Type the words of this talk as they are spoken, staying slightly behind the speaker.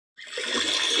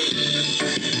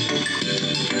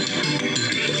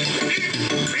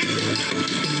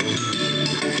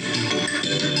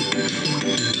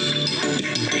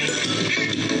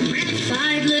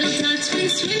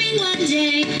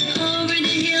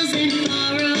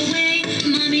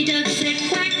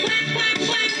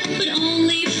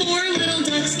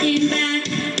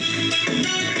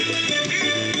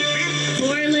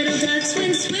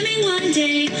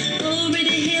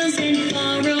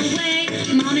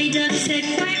Mommy duck said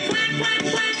quack, quack, quack,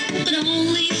 quack, but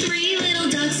only 3 little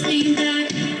ducks came back.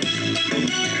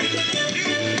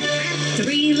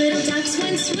 3 little ducks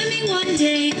went swimming one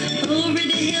day, over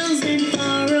the hills and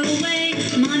far away.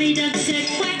 Mommy duck said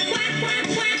quack, quack, quack,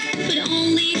 quack, but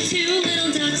only 2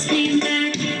 little ducks came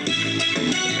back.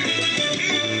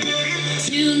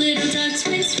 2 little ducks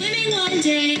went swimming one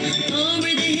day, over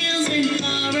the hills and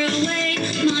far away.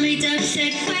 Mommy duck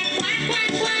said quack, quack,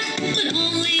 quack, quack, but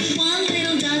only 1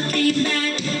 little duck came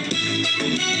back.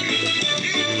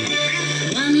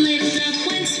 1 little duck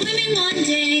went swimming one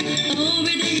day,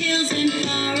 over the hills and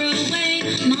far away.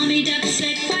 Mommy duck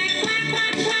said quack, quack,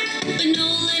 quack, quack, but no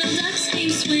little ducks came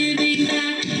swimming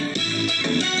back.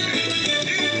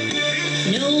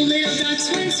 No little ducks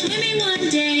went swimming one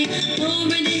day, over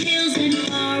the hills and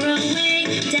far away.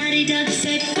 Daddy duck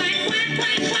said quack,